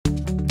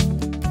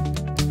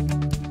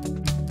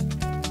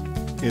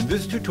In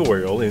this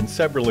tutorial in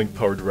CyberLink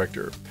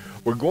PowerDirector,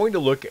 we're going to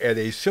look at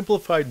a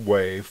simplified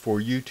way for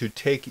you to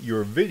take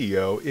your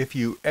video if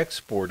you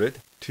export it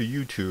to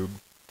YouTube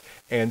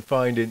and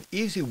find an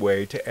easy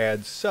way to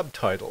add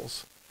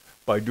subtitles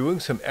by doing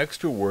some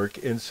extra work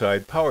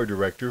inside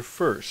PowerDirector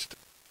first.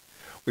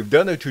 We've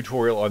done a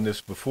tutorial on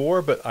this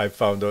before, but I've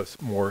found a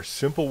more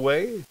simple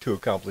way to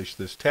accomplish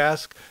this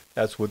task.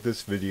 That's what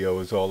this video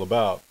is all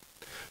about.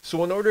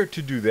 So in order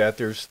to do that,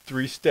 there's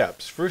 3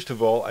 steps. First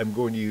of all, I'm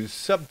going to use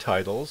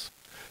subtitles.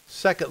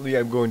 Secondly,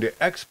 I'm going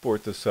to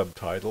export the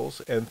subtitles.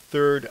 And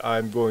third,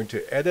 I'm going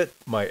to edit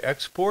my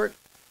export,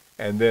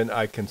 and then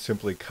I can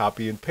simply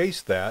copy and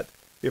paste that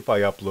if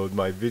I upload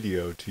my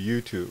video to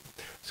YouTube.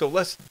 So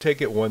let's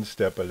take it one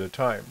step at a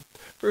time.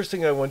 First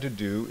thing I want to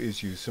do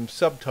is use some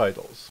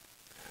subtitles.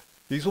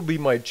 These will be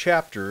my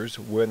chapters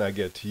when I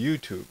get to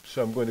YouTube.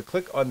 So I'm going to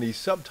click on the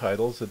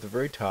subtitles at the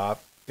very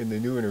top in the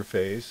new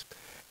interface,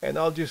 and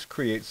I'll just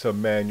create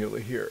some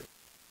manually here.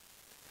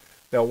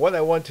 Now what I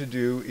want to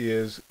do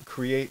is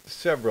create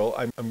several.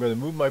 I'm going to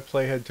move my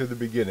playhead to the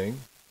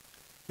beginning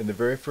in the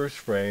very first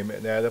frame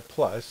and add a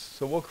plus.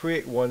 So we'll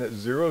create one at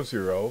 0,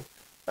 0.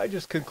 I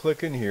just can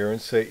click in here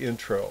and say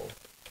intro.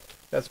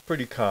 That's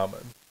pretty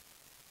common.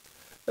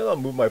 Then I'll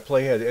move my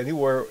playhead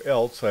anywhere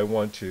else I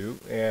want to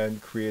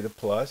and create a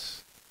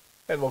plus.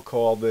 And we'll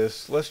call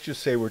this, let's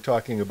just say we're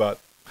talking about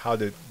how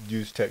to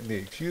use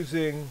techniques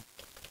using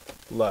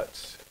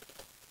LUTs.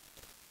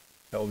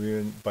 That'll be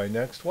in my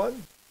next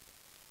one.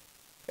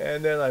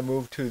 And then I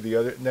move to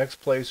the next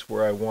place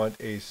where I want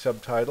a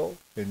subtitle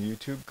in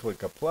YouTube.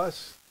 Click a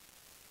plus.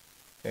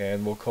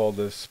 And we'll call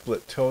this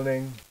split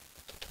toning.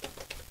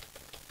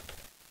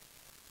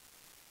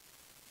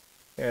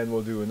 And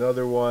we'll do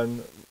another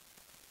one.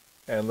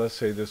 And let's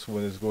say this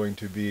one is going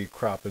to be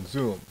crop and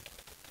zoom.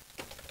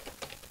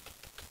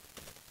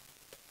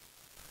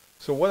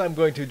 So what I'm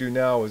going to do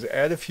now is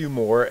add a few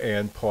more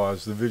and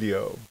pause the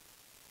video.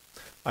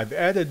 I've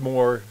added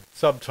more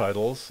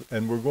subtitles,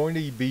 and we're going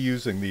to be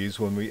using these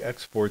when we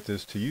export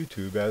this to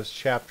YouTube as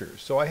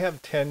chapters. So I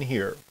have 10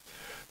 here.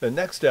 The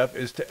next step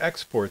is to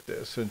export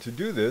this, and to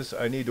do this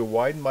I need to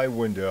widen my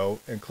window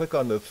and click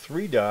on the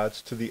 3 dots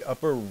to the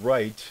upper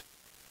right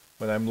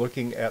when I'm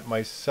looking at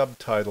my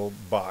subtitle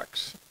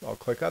box. I'll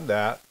click on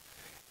that,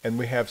 and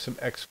we have some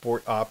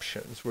export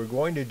options. We're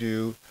going to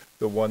do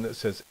the one that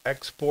says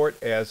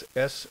export as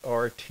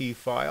SRT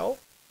file.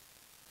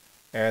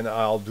 And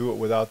I'll do it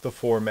without the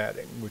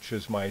formatting, which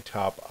is my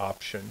top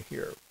option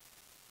here.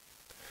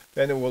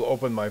 Then it will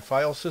open my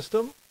file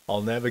system.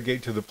 I'll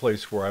navigate to the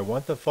place where I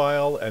want the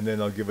file, and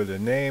then I'll give it a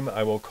name.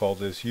 I will call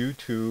this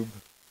YouTube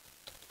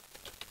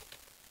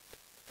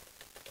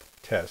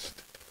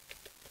test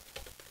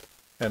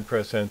and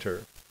press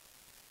enter.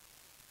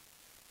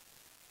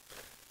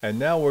 And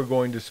now we're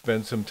going to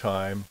spend some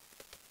time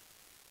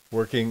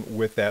working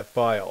with that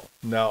file.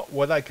 Now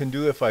what I can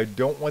do if I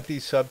don't want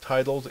these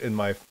subtitles in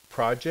my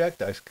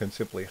project, I can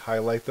simply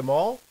highlight them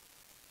all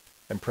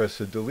and press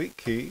the delete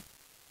key,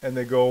 and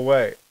they go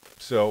away.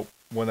 So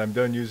when I'm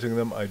done using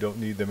them, I don't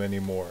need them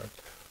anymore.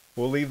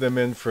 We'll leave them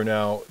in for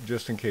now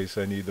just in case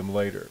I need them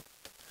later.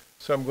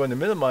 So I'm going to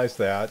minimize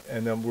that,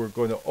 and then we're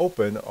going to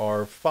open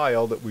our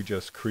file that we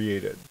just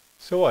created.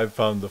 So I've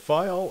found the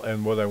file,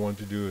 and what I want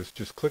to do is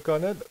just click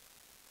on it,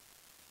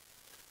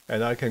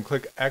 and I can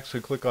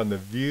actually click on the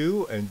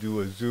view and do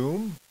a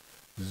zoom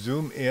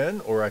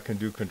in, or I can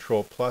do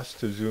Control plus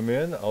to zoom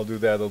in. I'll do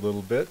that a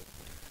little bit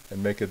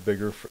and make it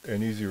bigger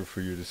and easier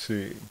for you to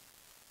see.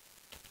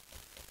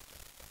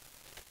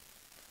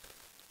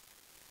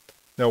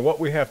 Now what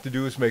we have to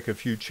do is make a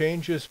few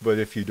changes, but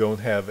if you don't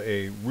have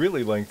a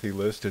really lengthy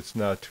list, it's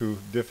not too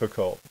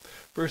difficult.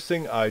 First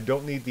thing, I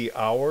don't need the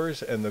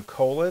hours and the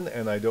colon,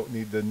 and I don't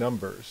need the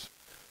numbers.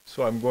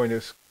 So I'm going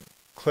to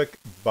click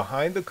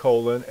behind the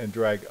colon and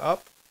drag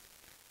up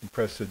and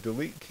press the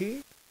delete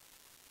key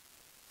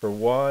for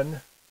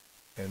 1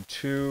 and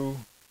 2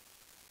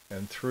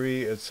 and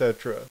 3,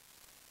 etc.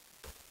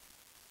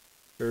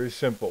 Very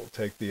simple.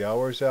 Take the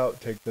hours out,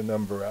 take the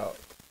number out.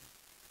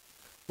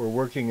 We're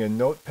working in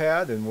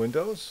Notepad in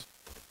Windows,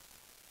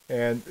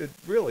 and it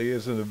really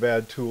isn't a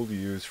bad tool to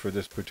use for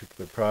this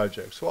particular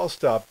project. So I'll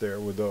stop there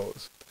with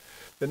those.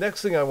 The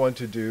next thing I want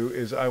to do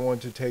is I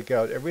want to take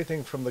out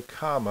everything from the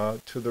comma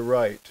to the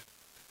right.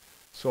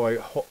 So I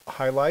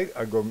highlight,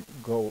 I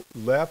go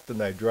left,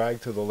 and I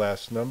drag to the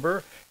last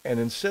number, and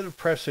instead of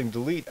pressing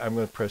delete, I'm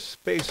going to press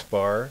space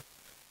bar,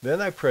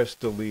 then I press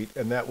delete,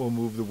 and that will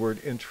move the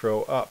word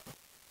intro up.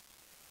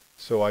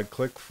 So I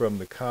click from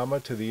the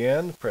comma to the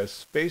end, press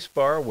space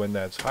bar when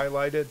that's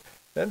highlighted,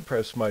 then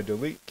press my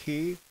delete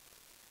key,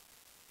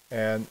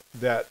 and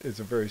that is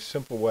a very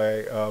simple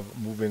way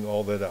of moving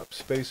all that up.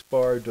 Space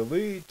bar,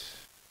 delete,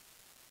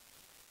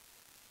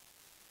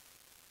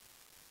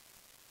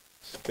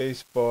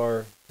 space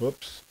bar,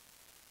 whoops,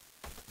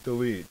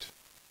 delete.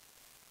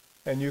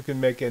 And you can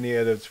make any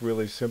edits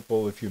really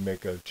simple if you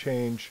make a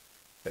change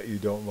that you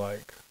don't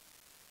like.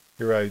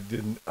 Here I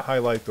didn't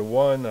highlight the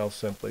 1, I'll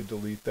simply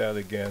delete that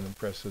again and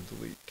press the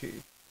delete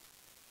key.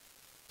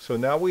 So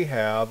now we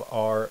have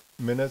our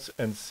minutes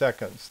and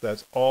seconds.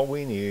 That's all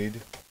we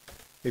need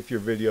if your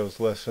video is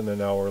less than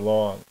an hour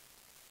long.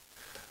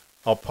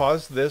 I'll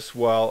pause this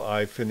while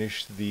I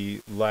finish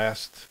the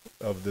last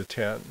of the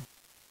 10.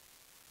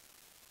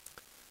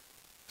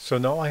 So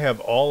now I have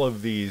all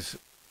of these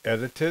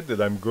edited that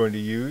I'm going to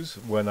use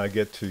when I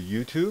get to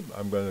YouTube.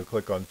 I'm going to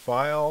click on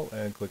File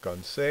and click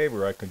on Save,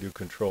 or I can do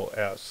Control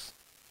S.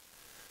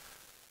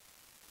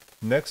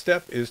 Next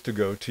step is to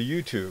go to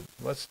YouTube.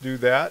 Let's do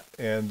that,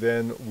 and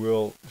then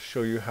we'll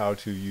show you how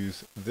to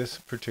use this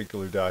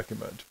particular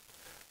document.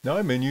 Now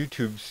I'm in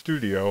YouTube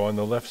Studio on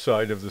the left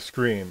side of the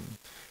screen.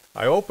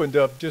 I opened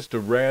up just a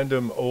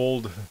random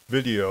old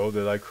video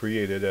that I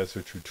created as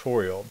a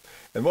tutorial,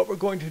 and what we're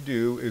going to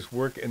do is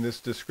work in this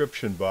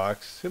description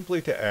box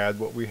simply to add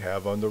what we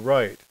have on the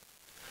right.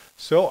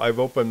 So I've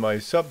opened my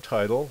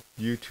subtitle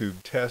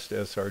YouTube test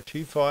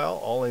SRT file.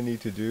 All I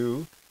need to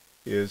do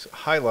is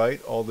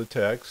highlight all the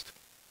text,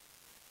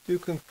 do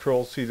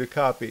Control C to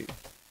copy.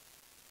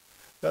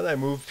 Then I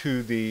move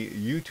to the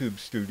YouTube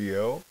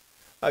Studio.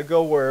 I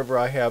go wherever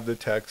I have the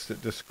text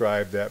that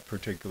describe that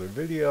particular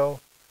video.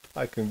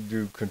 I can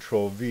do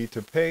Control V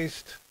to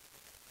paste,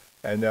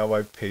 and now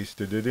I've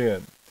pasted it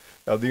in.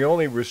 Now the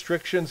only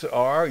restrictions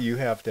are you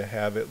have to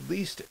have at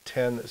least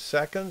 10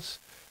 seconds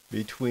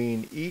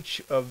between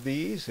each of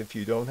these. If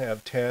you don't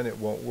have 10, it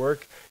won't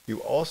work. You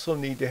also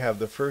need to have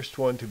the first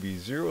one to be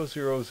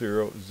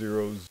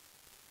 00000,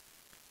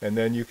 and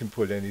then you can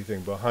put anything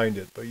behind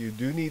it. But you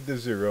do need the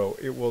 0.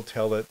 It will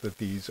tell it that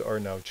these are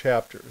now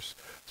chapters.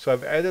 So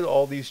I've added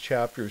all these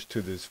chapters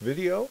to this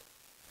video.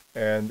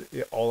 And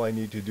all I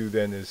need to do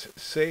then is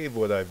save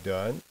what I've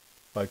done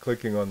by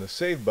clicking on the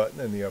Save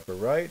button in the upper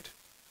right.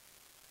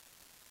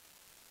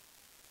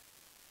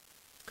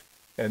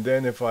 And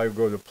then if I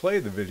go to play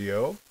the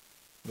video,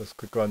 let's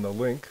click on the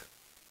link.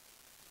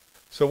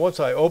 So once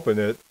I open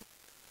it,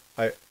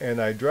 I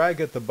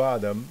drag at the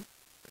bottom,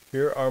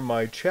 here are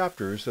my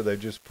chapters that I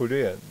just put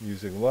in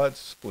using LUTs,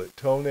 split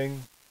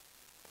toning,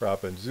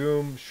 crop and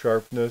zoom,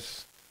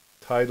 sharpness,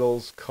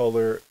 titles,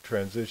 color,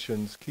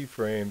 transitions,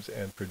 keyframes,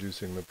 and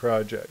producing the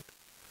project.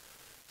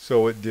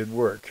 So it did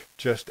work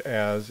just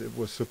as it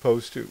was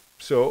supposed to.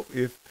 So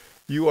if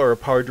you are a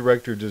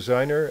PowerDirector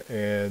designer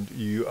and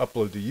you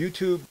upload to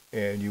YouTube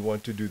and you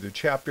want to do the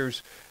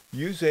chapters,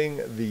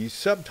 using the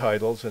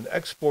subtitles and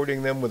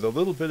exporting them with a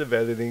little bit of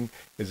editing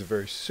is a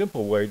very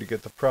simple way to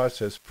get the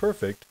process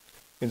perfect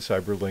in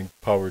CyberLink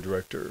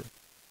PowerDirector.